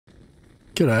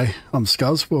G'day, I'm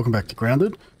Scuzz, welcome back to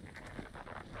Grounded.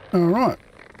 Alright,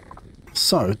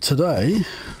 so today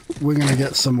we're going to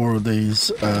get some more of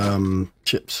these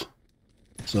chips.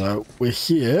 So we're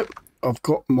here, I've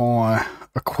got my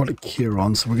aquatic gear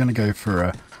on, so we're going to go for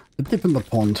a dip in the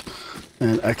pond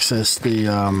and access the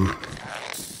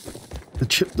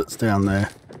chip that's down there.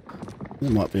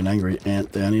 There might be an angry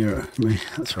ant down here at me,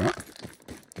 that's right.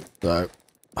 So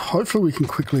hopefully we can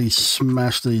quickly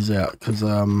smash these out, because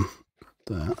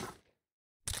that.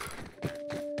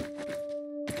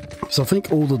 So I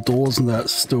think all the doors and that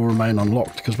still remain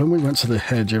unlocked, because when we went to the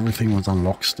hedge everything was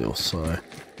unlocked still, so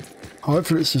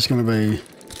hopefully it's just going to be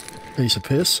a piece of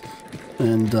piss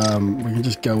and we can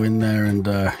just go in there and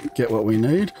get what we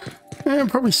need and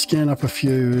probably scan up a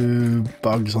few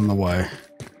bugs on the way.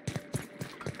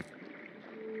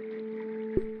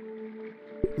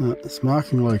 It's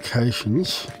marking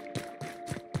locations.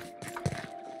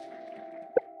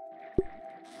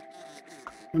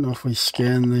 I don't know if we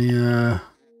scan the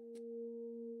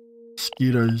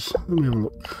mosquitoes. Let me have a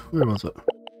look. Where was it?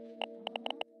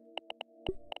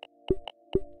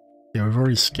 Yeah, we've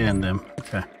already scanned them.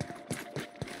 Okay.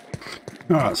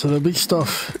 Alright, so there'll be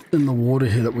stuff in the water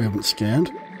here that we haven't scanned.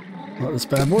 Like this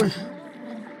bad boy.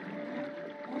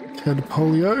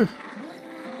 Caterpolio.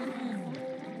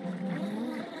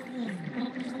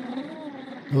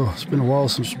 Oh, it's been a while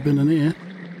since we've been in here.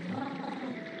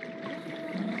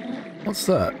 What's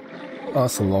that? Oh,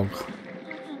 that's a log.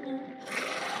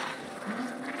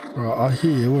 Right, I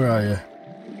hear you. Where are you?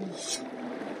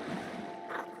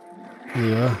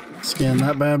 Yeah, scan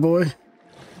that bad boy.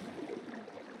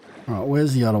 Right,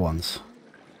 where's the other ones?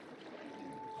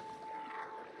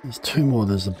 There's two more.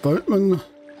 There's a boatman.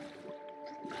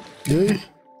 You.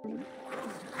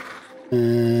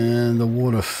 And the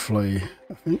water flea,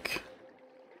 I think.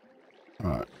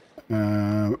 Right.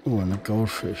 Oh, and the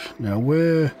goldfish. Now,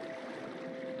 where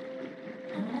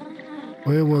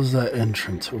was that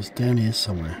entrance? It was down here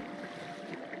somewhere.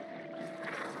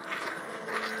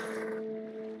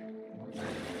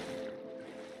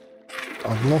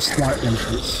 I've lost my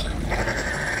entrance.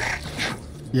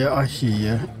 Yeah, I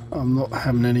hear you. I'm not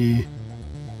having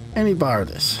any bar of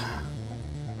this.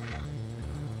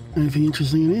 Anything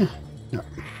interesting in here? No.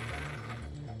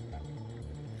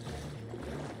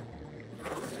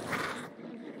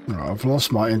 Right, I've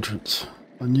lost my entrance.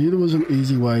 I knew there was an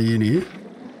easy way in here.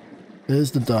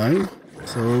 There's the dome,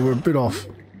 so we're a bit off.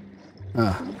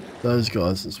 Ah, those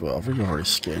guys as well. I think I've already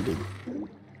scanned him.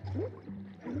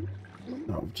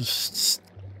 I'll just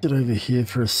sit over here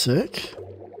for a sec.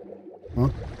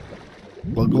 Oh.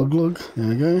 Glug, glug, glug. There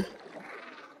we go.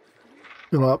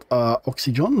 Fill up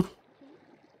oxygen.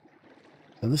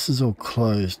 So this is all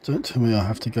closed. Don't tell me I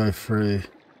have to go through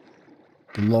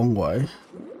the long way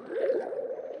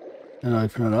and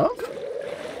open it up.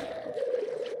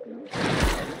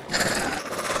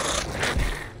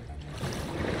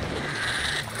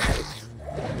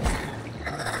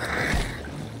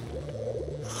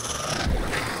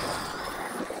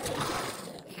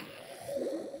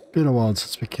 Been a while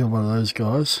since we killed one of those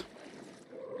guys.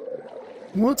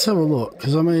 Let's have a look,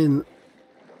 because I mean,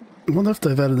 I wonder if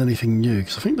they've added anything new,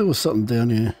 because I think there was something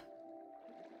down here.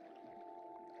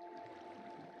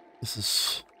 This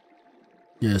is...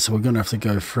 yeah, so we're going to have to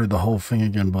go through the whole thing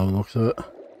again by the looks of it.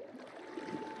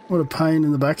 What a pain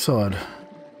in the backside.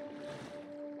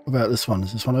 What about this one?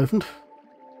 Is this one opened?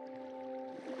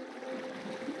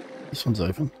 This one's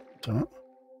open. Alright.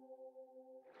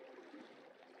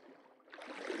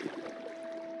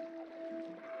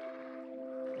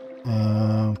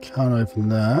 Can't open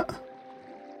that.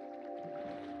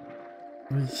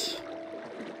 Is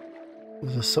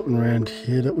there something around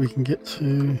here that we can get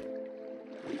to?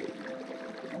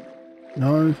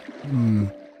 No?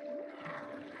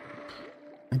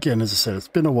 Again, as I said, it's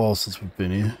been a while since we've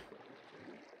been here.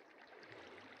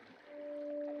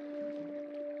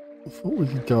 I thought we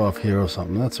could go up here or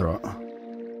something. That's alright.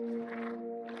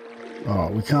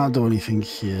 Alright, we can't do anything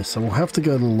here, so we'll have to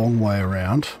go the long way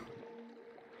around.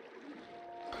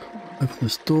 Open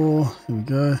this door. Here we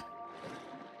go.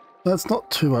 That's not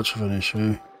too much of an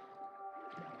issue.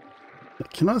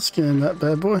 Can I scan that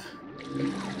bad boy?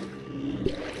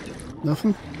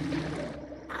 Nothing?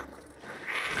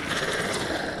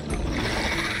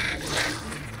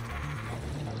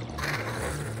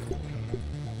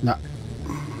 Nah.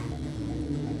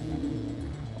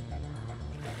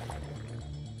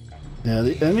 Now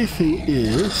the only thing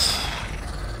is,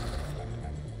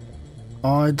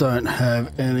 I don't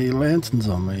have any lanterns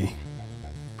on me.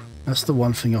 That's the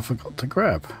one thing I forgot to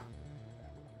grab.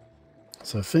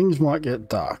 So things might get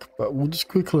dark, but we'll just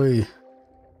quickly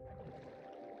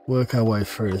work our way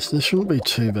through this. This shouldn't be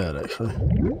too bad, actually.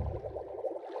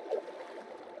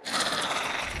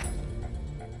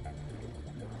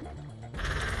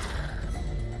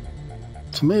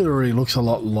 To me, it already looks a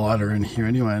lot lighter in here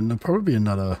anyway, and there'll probably be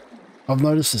another... I've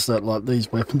noticed is that, like,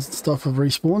 these weapons and stuff have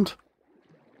respawned.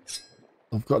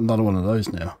 I've got another one of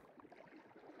those now.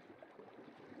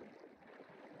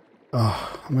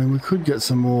 Oh, I mean, we could get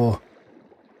some more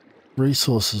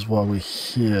resources while we're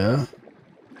here.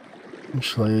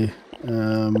 Actually,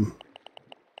 where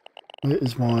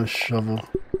is my shovel?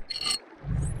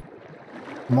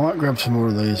 Might grab some more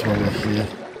of these while we're here.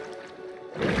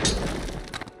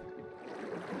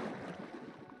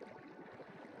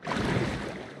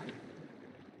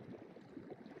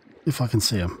 If I can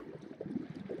see them.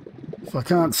 If I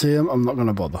can't see them, I'm not going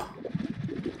to bother.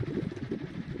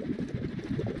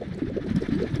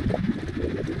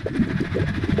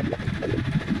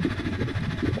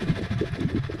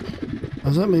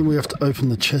 Does that mean we have to open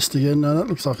the chest again? No, that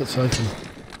looks like it's open.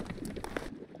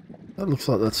 That looks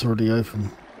like that's already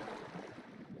open.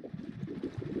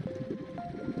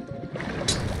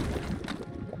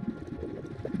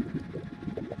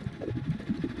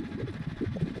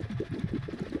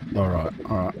 Alright.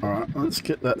 Let's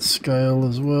get that scale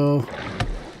as well.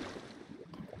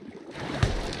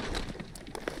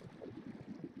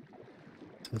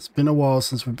 It's been a while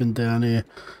since we've been down here.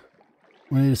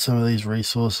 We need some of these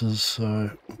resources,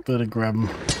 so better grab them.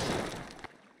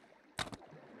 I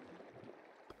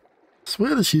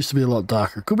swear this used to be a lot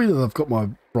darker. It could be that I've got my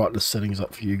brightness settings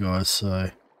up for you guys, so...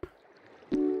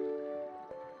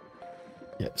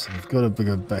 Yep, so we've got to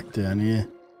go back down here.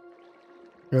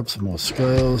 Grab some more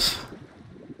scales.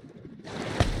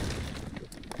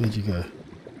 Where'd you go?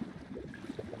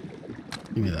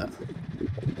 Give me that.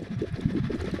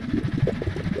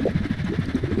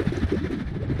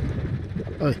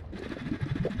 Hey.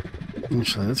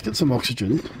 Actually, let's get some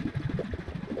oxygen.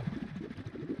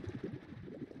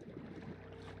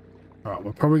 Alright,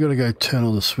 we're probably going to go turn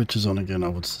all the switches on again, I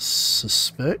would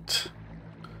suspect.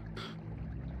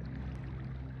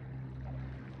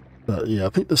 But yeah, I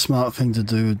think the smart thing to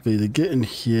do would be to get in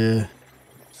here.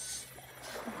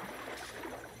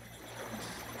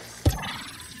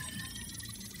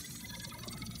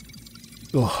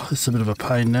 Oh, it's a bit of a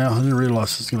pain now. I didn't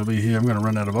realise it's going to be here. I'm going to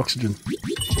run out of oxygen.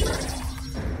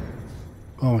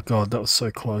 Oh my god, that was so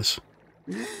close.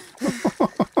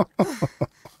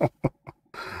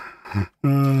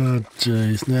 Oh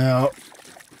jeez. Now,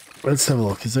 let's have a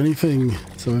look. Is anything...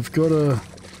 So we've got a...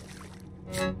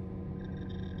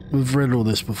 We've read all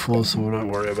this before, so we don't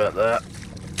worry about that.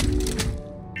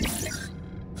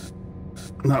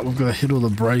 No, we've got to hit all the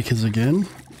breakers again.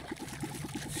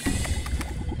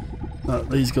 No,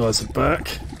 these guys are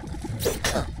back.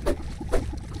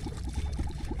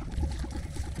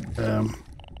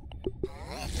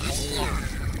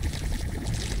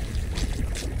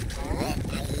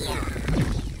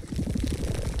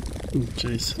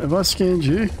 Jeez, have I scanned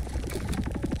you?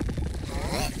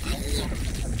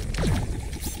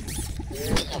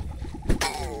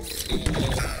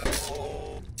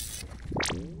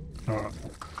 Alright.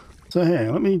 So hang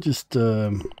on, let me just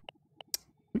put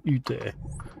you there.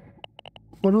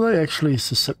 What are they actually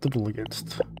susceptible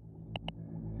against?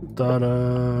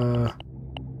 Data...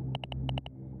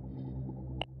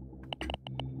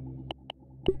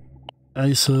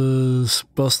 Aces,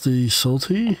 Busty,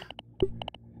 Salty.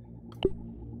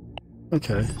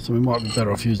 Okay, so we might be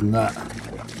better off using that.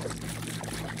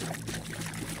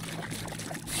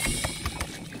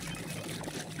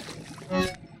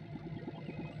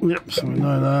 Yep, so we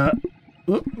know that.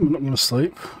 Oh, we're not going to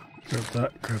sleep. Grab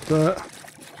that, grab that.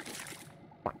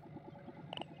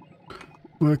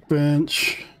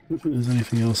 Workbench. If there's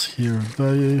anything else here of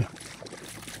value.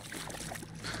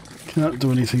 Can't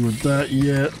do anything with that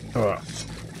yet. Alright.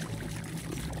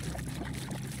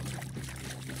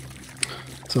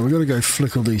 So we've got to go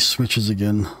flick all these switches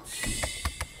again.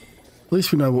 At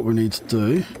least we know what we need to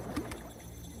do.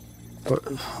 But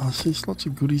I see lots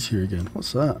of goodies here again.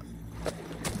 What's that?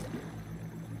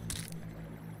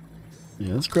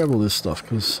 Yeah, let's grab all this stuff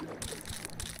because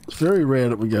it's very rare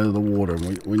that we go to the water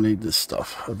and we need this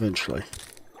stuff eventually.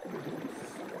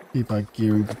 Keep our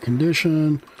gear in good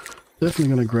condition.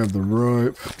 Definitely going to grab the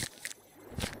rope.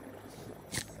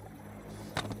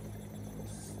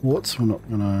 What's we're not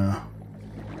going to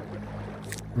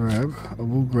grab? I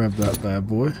will grab that bad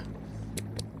boy.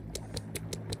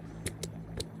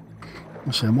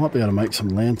 Actually, I might be able to make some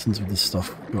lanterns with this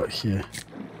stuff we've got here.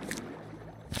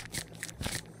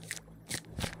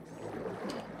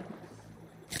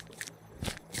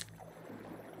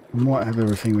 We might have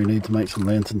everything we need to make some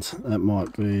lanterns. That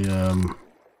might be,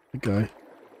 okay.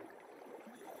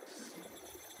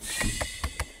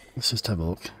 Let's just have a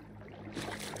look.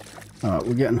 Alright,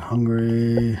 we're getting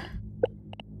hungry.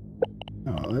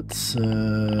 Alright, let's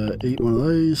eat one of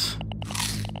these.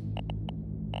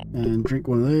 And drink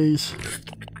one of these.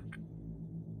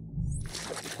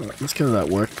 Alright, let's go to that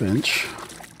workbench.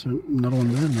 Is there another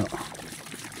one there? No.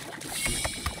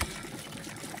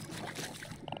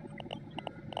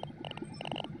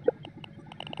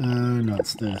 No,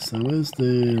 it's there. So where's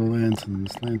the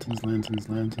lanterns?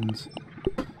 Lanterns.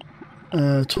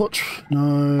 Torch?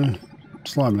 No.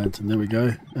 Slime lantern, there we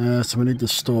go. So we need the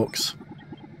stalks.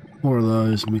 4 of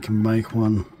those and we can make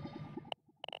one.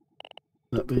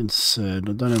 That being said,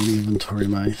 I don't have any inventory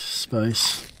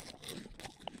space.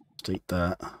 Just eat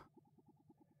that.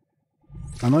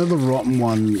 I know the rotten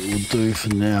one will do for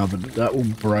now, but that will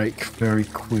break very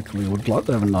quickly. I would like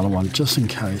to have another one just in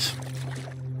case.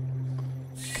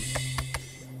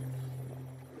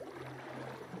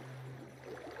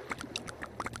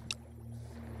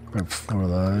 Grab 4 of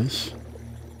those.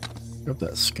 Grab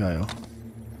that scale.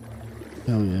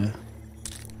 Hell yeah.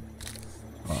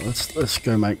 Alright, let's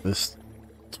go make this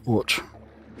torch.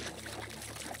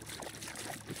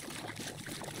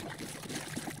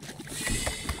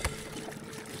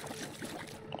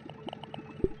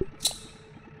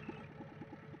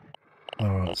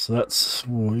 Alright, so that's...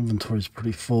 well, inventory's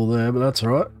pretty full there, but that's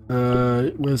alright.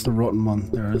 Where's the rotten one?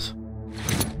 There it is.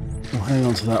 We'll hang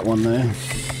on to that one there.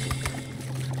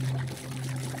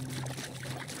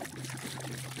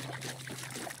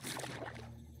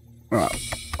 Right,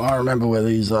 I remember where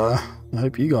these are. I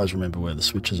hope you guys remember where the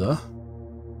switches are.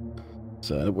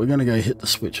 So we're going to go hit the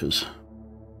switches.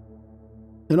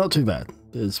 They're not too bad.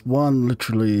 There's one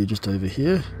literally just over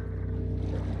here.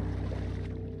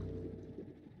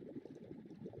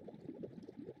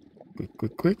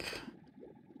 Quick.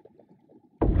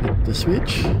 Hit the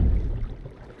switch.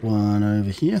 One over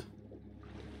here.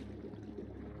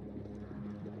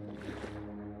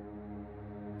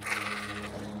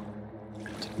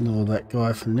 Ignore that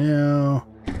guy for now.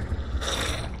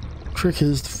 Trick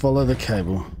is to follow the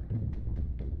cable.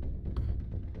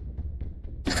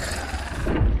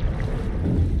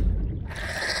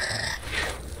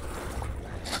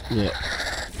 Yeah.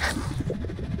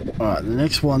 Alright, the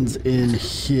next one's in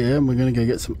here, and we're going to go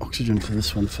get some oxygen for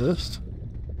this one first.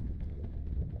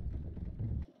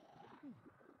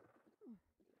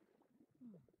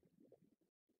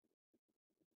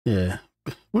 Yeah.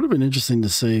 Would have been interesting to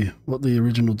see what the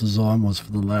original design was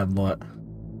for the lab light.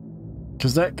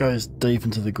 Because that goes deep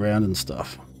into the ground and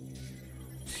stuff.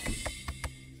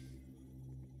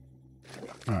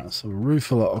 Alright, so a roof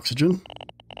full of oxygen.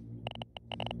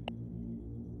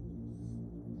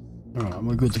 Alright,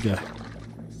 we're good to go.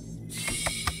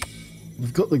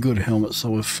 We've got the good helmet, so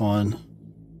we're fine.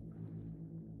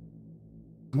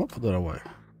 I might put that away.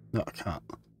 No, I can't.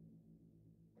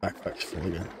 Backpack's full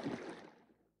again.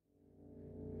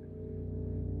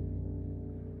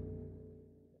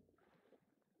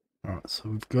 Alright, so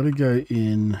we've got to go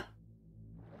in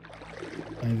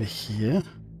over here.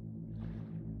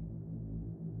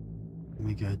 And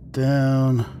we go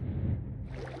down.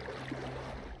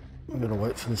 We've got to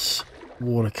wait for this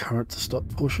water current to stop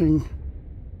pushing.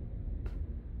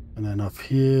 And then up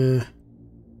here.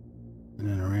 And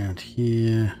then around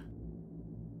here.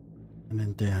 And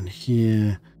then down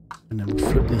here. And then we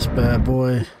flip this bad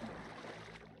boy.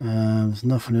 There's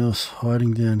nothing else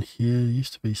hiding down here. There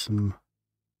used to be some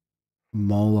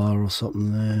molar or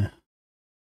something there.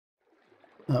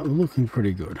 We're looking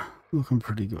pretty good. Looking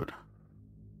pretty good.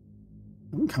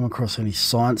 Haven't come across any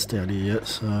science down here yet,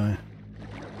 so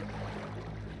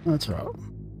that's alright.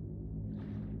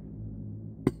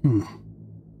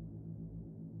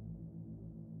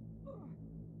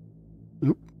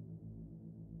 Oop.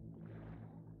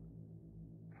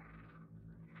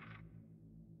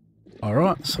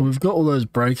 Alright, so we've got all those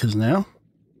breakers now.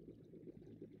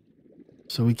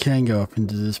 So we can go up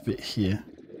into this bit here,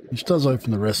 which does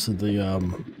open the rest of the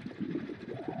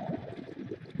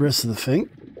thing.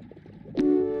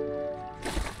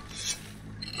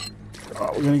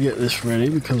 Alright, we're going to get this ready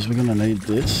because we're going to need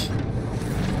this.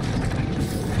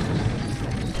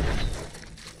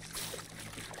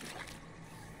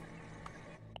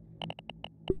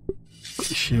 Put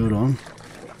the shield on.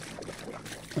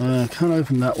 Can't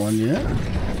open that one yet.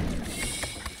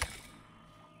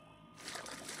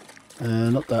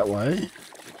 Not that way.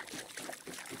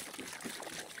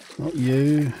 Not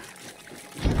you.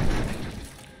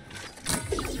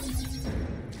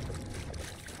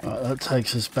 Right, that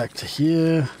takes us back to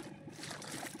here,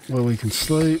 where we can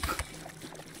sleep.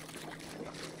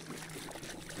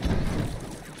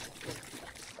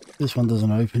 This one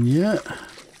doesn't open yet.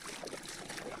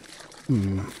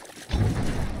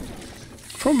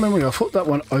 From memory, I thought that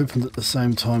one opened at the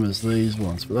same time as these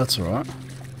ones, but that's alright.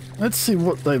 Let's see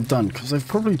what they've done, because they've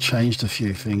probably changed a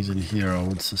few things in here, I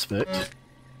would suspect.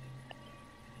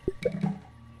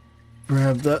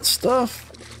 Grab that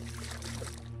stuff.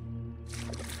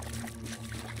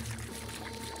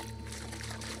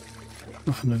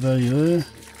 Nothing of value there.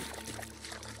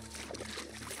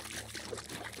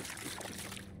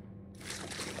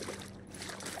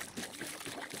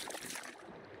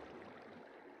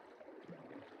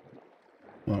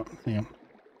 Oh, hang on.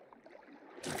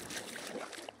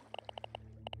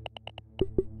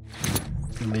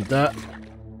 Need that.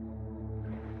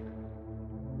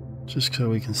 Just so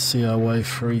we can see our way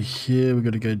through here, we've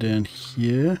got to go down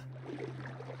here.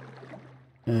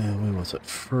 Where was it?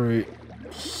 Through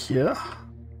here.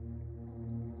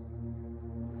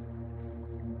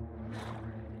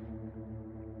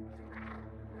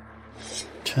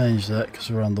 Change that because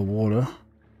we're underwater.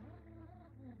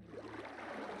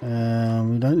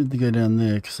 We don't need to go down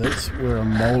there because that's where a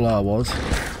molar was.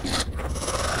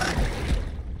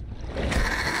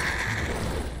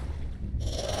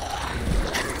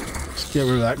 Let's get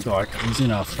rid of that guy because he's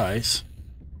in our face.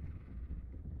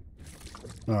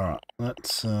 Alright,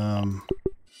 let's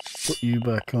put you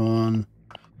back on.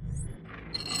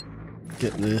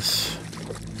 Get this.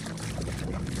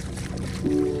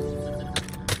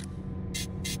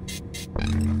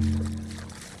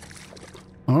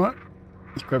 Alright,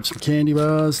 let's grab some candy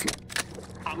bars.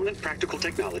 Omnit Practical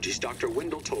Technologies, Dr.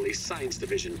 Wendell Tolley, Science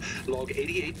Division, log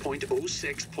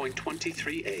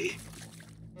 88.06.23a.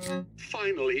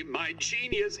 Finally, my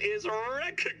genius is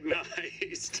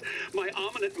recognized. My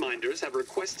Omnit minders have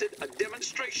requested a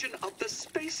demonstration of the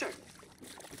spacer.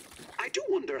 I do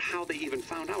wonder how they even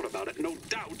found out about it. No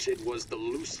doubt it was the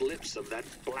loose lips of that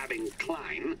blabbing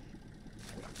Klein.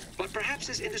 But perhaps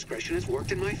his indiscretion has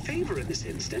worked in my favor in this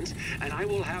instance, and I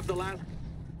will have the last...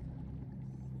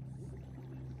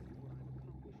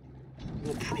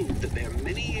 will prove that their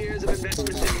many years of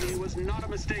investment in me was not a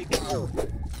mistake.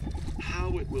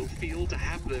 How it will feel to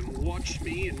have them watch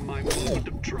me in my moment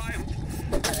of triumph.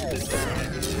 This is what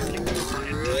I've been working for my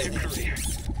entire career.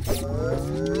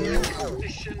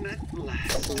 Recognition at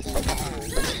last.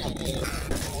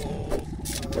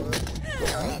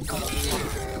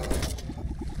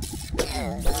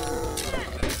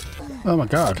 Oh my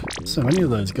god, so many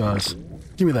of those guys.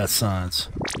 Give me that science.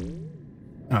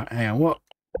 Alright, hang on, what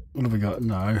have we got?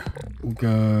 No. We'll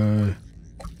go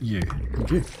you.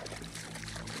 Thank you.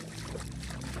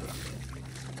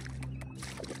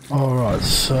 Alright,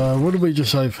 so what did we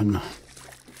just open?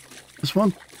 This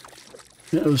one?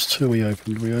 Yeah, it was two we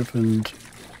opened. We opened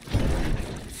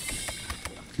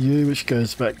you, which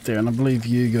goes back there, and I believe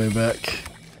you go back.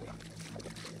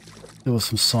 There was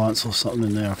some science or something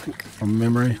in there, I think, from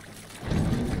memory,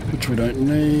 which we don't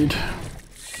need.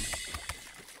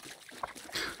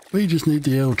 We just need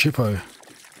the El Chipo.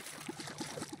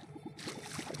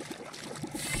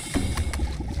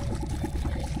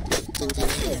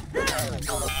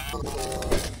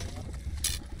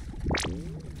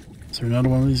 Is there another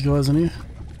one of these guys in here?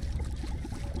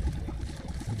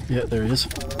 Yeah, there he is.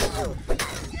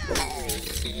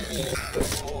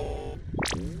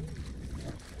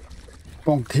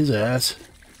 Bonked his ass.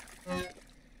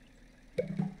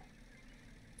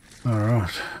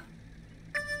 Alright.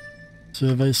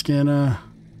 Survey scanner.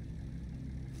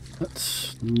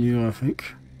 That's new, I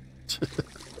think.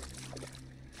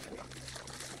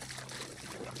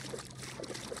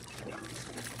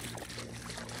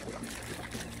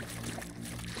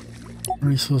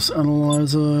 Resource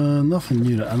analyzer. Nothing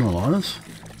new to analyze.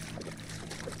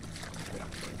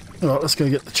 Alright, let's go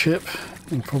get the chip.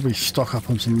 We'll probably stock up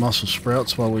on some muscle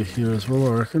sprouts while we're here as well,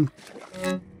 I reckon.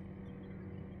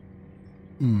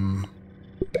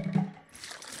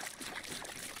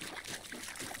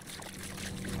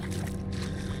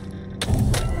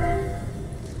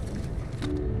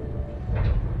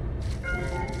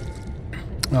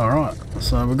 Alright,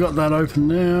 so we've got that open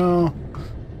now.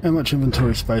 How much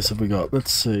inventory space have we got?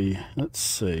 Let's see. Let's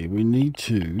see. We need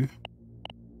to...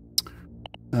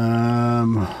 So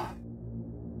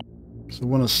I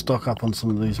want to stock up on some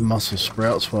of these muscle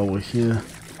sprouts while we're here.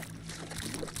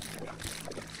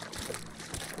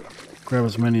 Grab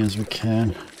as many as we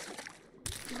can.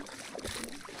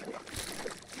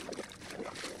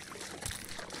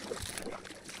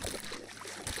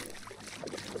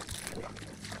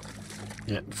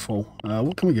 Yeah, full.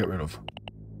 What can we get rid of?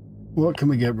 What can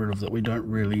we get rid of that we don't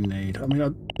really need? I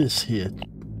mean, this here.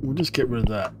 We'll just get rid of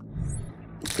that.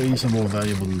 These are more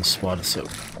valuable than the spider silk.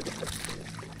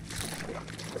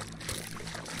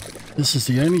 This is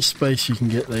the only space you can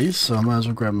get these, so I might as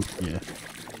well grab them here.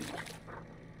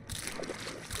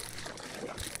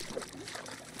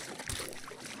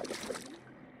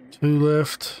 2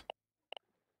 left.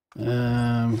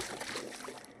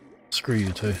 Screw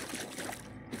you two.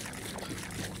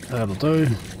 That'll do.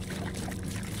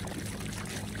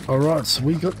 Alright, so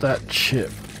we got that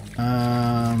chip.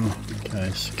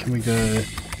 Okay, so can we go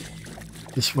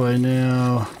this way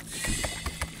now?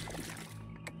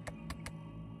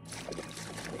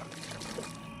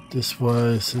 This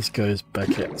way, so this goes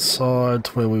back outside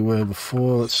to where we were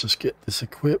before. Let's just get this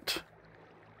equipped.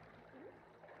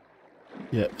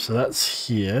 Yep, so that's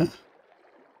here.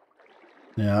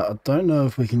 Now, I don't know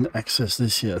if we can access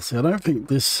this yet. See, I don't think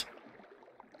this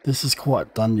is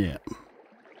quite done yet.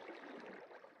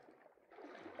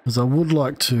 Because I would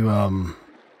like to, I'm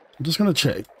just going to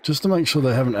check, just to make sure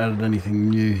they haven't added anything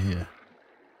new here.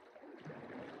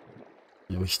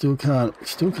 Yeah, we still can't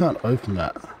open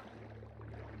that.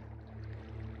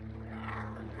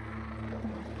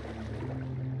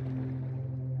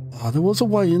 Oh, there was a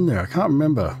way in there. I can't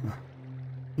remember.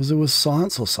 Because there was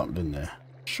science or something in there.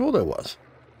 Sure there was.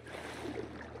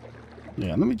 Yeah,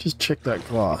 let me just check that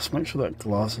glass. Make sure that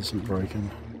glass isn't broken.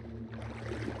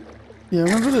 Yeah, I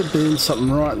remember there being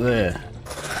something right there.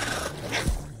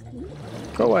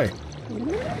 Go away.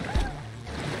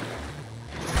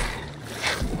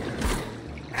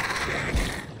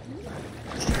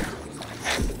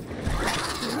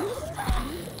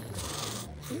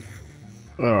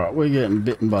 Alright, we're getting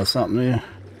bitten by something here.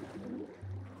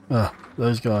 Ah,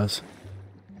 those guys.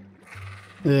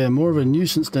 Yeah, more of a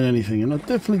nuisance than anything, and I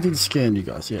definitely did scan you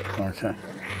guys. Yeah, okay.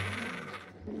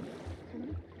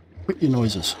 Quit your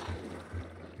noises.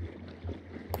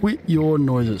 Quit your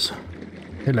noises.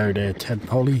 Hello there,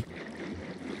 Tadpolly.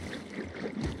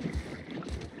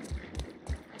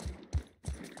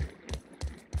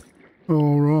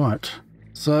 Alright.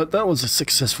 So that was a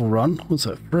successful run. What's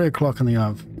it? 3 o'clock in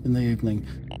the evening.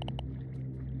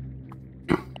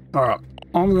 Alright.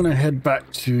 I'm going to head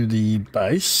back to the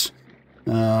base,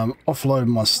 offload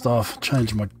my stuff,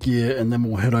 change my gear, and then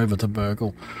we'll head over to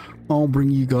Burgle. I'll bring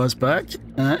you guys back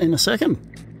in a second.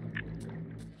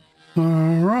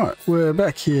 Alright, we're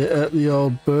back here at the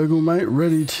old Burgle, mate,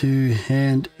 ready to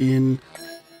hand in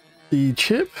the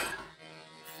chip.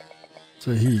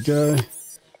 So here you go.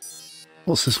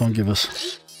 What's this one give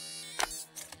us?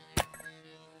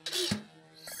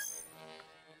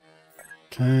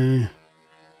 Okay.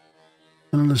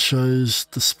 Analysis shows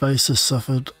the spacer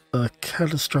suffered a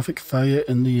catastrophic failure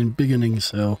in the embiggening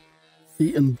cell.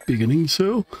 The embiggening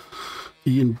cell?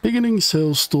 The embiggening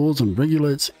cell stores and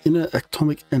regulates inner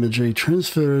atomic energy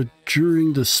transfer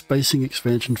during the spacing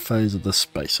expansion phase of the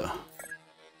spacer.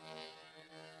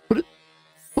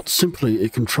 Put simply,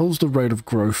 it controls the rate of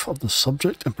growth of the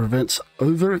subject and prevents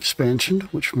overexpansion,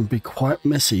 which can be quite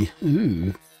messy.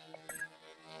 Ooh.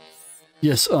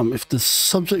 Yes, if the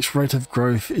subject's rate of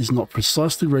growth is not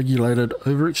precisely regulated,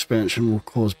 overexpansion will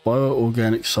cause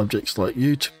bioorganic subjects like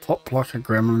you to pop like a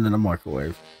gremlin in a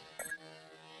microwave.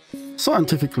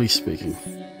 Scientifically speaking.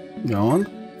 Go on.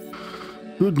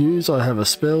 Good news, I have a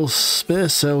spare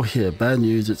cell here. Bad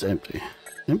news, it's empty.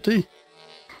 Empty?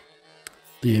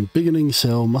 The embiggening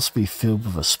cell must be filled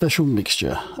with a special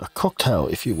mixture, a cocktail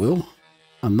if you will.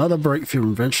 Another breakthrough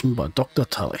invention by Dr.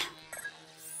 Tully.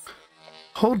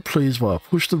 Hold please while I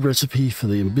push the recipe for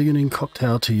the embiggening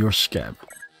cocktail to your scab.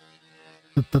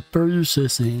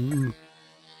 Processing.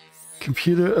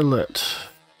 Computer alert.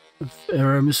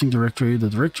 Error missing directory. The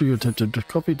directory you attempted to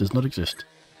copy does not exist.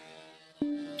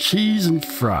 Cheese and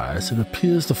fries. It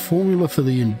appears the formula for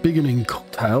the embiggening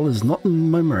cocktail is not in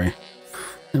memory.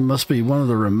 It must be one of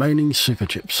the remaining super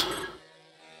chips.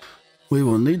 We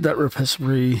will need that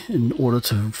recipe in order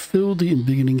to fill the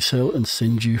embiggening cell and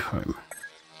send you home.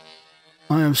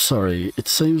 I am sorry, it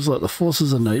seems like the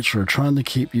forces of nature are trying to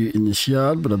keep you in this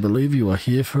yard, but I believe you are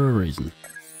here for a reason.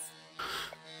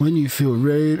 When you feel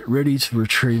ready to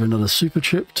retrieve another super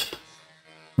chip,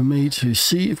 for me to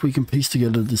see if we can piece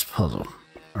together this puzzle.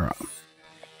 Alright.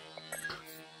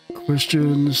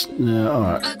 Questions? No,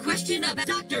 alright. A question about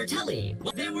Dr. Tully.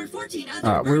 There were 14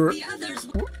 other the others.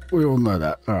 We all know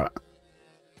that. Alright.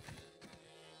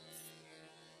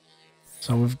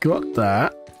 So we've got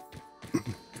that.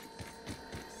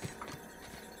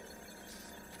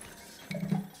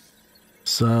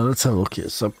 So let's have a look here.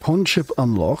 So pawn chip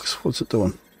unlocks. What's it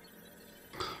doing?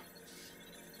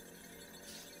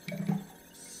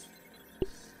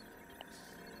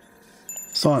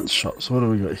 Science shop. So what do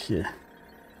we got here?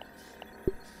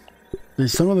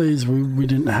 Some of these we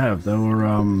didn't have. They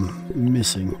were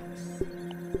missing.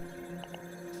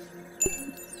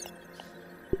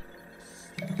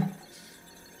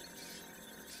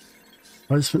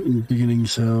 Placement in beginning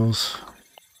cells.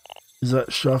 Is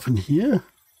that sharp in here?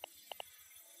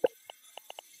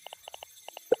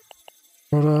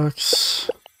 Products,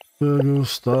 burgle,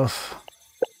 stuff,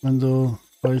 window,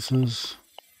 places,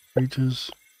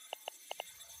 creatures.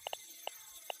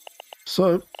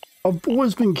 So, I've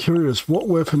always been curious, what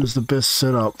weapon is the best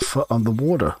setup for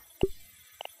underwater?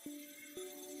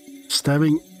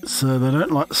 Stabbing, so they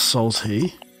don't like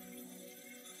salty.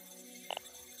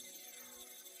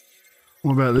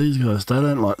 What about these guys? They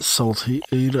don't like salty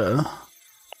either.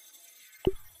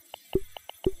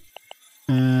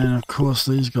 And of course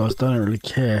these guys don't really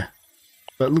care.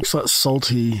 But it looks like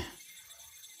salty.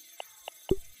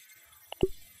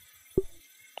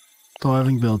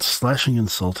 Diving belt, slashing and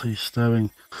salty,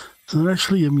 stabbing. So they're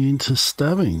actually immune to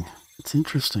stabbing. It's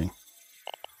interesting.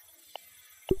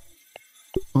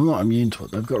 Well, not immune to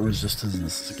it, they've got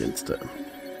resistance against it.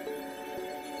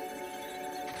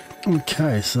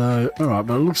 Okay, so, alright,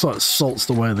 but it looks like salt's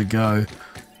the way to go.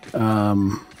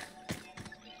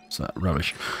 What's that?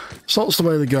 Rubbish. Salt's the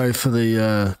way to go for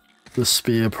the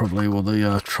spear, probably, or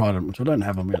the trident, which I don't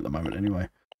have on me at the moment anyway.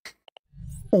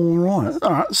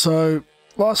 Alright, so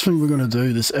last thing we're going to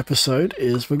do this episode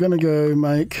is we're going to go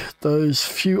make those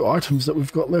few items that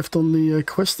we've got left on the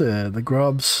quest there. The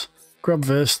grub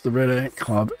vest, the red ant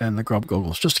club, and the grub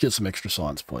goggles, just to get some extra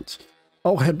science points.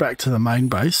 I'll head back to the main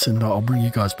base and I'll bring you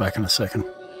guys back in a second.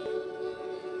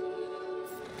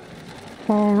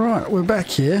 Alright, we're back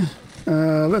here.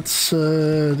 Let's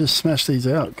just smash these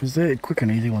out because they're quick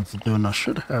and easy ones to do, and I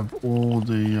should have all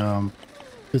the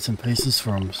bits and pieces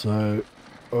for them. So,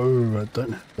 oh, I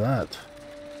don't have that.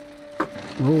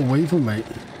 Raw weevil meat.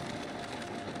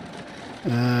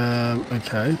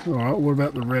 Okay, alright, what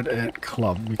about the red ant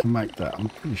club? We can make that. I'm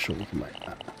pretty sure we can make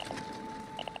that.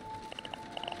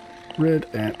 Red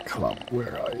ant club,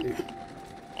 where are you?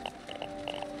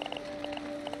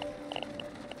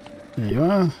 There you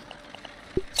are.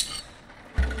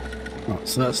 Right,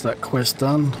 so that's that quest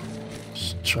done.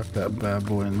 Just chuck that bad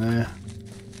boy in there.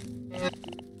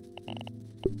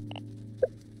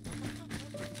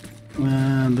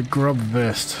 And the grub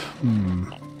vest.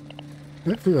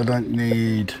 Hopefully I don't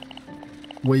need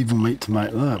weevil meat to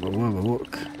make that, but we'll have a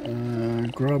look.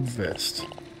 Grub vest.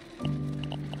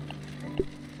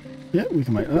 Yeah, we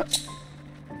can make that.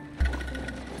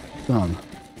 Done.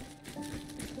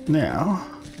 Now,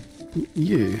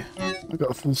 you. I've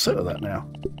got a full set of that now.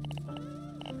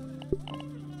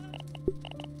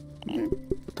 Yeah,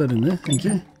 put that in there, thank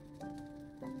you.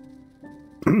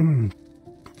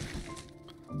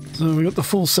 So we got the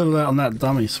full set of that on that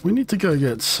dummy. So we need to go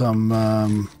get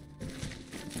some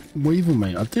weevil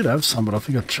meat. I did have some, but I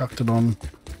think I chucked it on.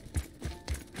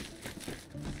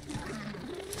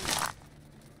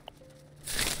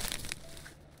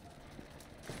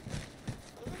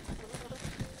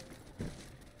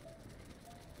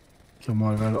 I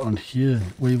might have had it on here.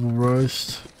 Weevil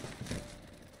roast.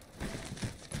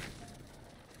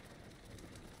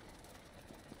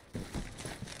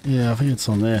 Yeah, I think it's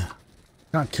on there.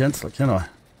 Can't cancel it, can I?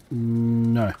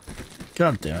 No.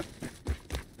 God damn it.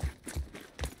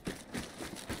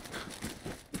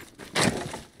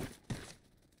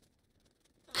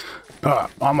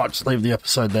 Alright, I might just leave the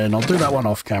episode there and I'll do that one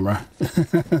off camera.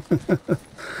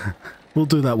 We'll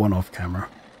do that one off camera.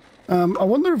 I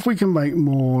wonder if we can make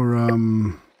more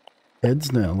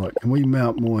heads now. Like, can we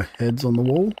mount more heads on the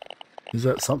wall? Is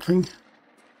that something?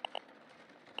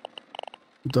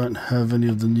 Don't have any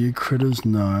of the new critters?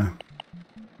 No.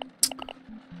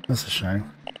 That's a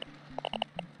shame.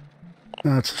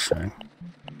 That's a shame.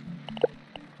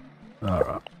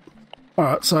 Alright.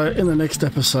 Alright, so in the next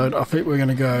episode, I think we're going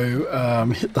to go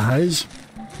hit the haze.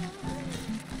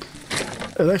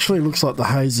 It actually looks like the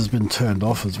haze has been turned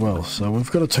off as well, so we've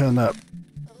got to turn that...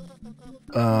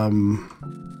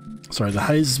 sorry, the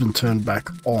haze has been turned back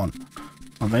on,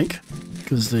 I think,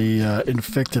 because the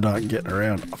infected aren't getting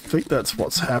around. I think that's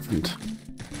what's happened.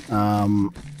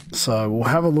 So we'll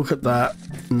have a look at that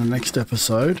in the next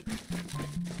episode.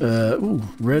 Ooh,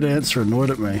 red ants are annoyed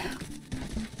at me.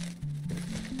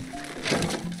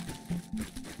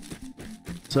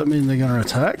 Does that mean they're going to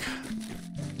attack?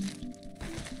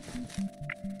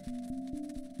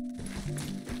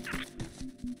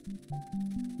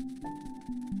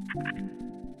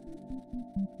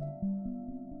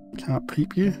 Can't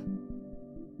peep you.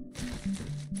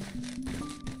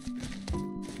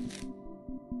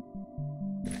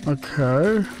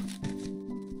 Okay.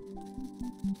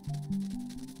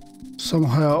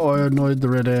 Somehow I annoyed the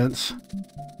red ants.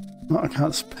 No, I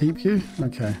can't peep you?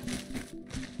 Okay.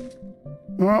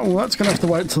 Alright, well that's going to have to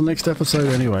wait until next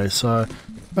episode anyway, so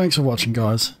thanks for watching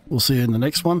guys. We'll see you in the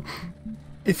next one.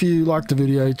 If you liked the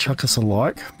video, chuck us a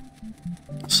like.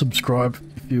 Subscribe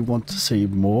if you want to see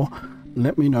more.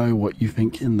 Let me know what you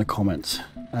think in the comments.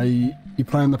 You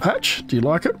playing the patch? Do you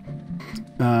like it?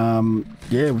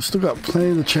 Yeah, we've still got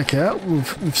plenty to check out.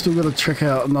 We've still got to check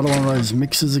out another one of those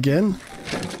mixes again.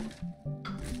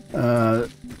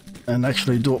 And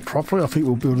actually do it properly. I think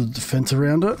we'll build a defense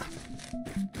around it.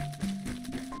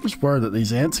 I'm just worried that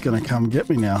these ants are going to come get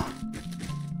me now.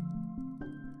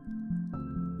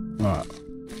 Alright.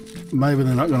 Maybe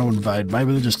they're not going to invade.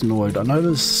 Maybe they're just annoyed. I know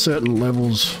there's certain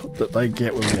levels that they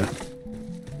get with you.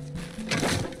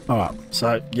 Alright,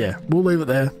 so yeah, we'll leave it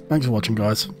there. Thanks for watching,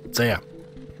 guys. See ya.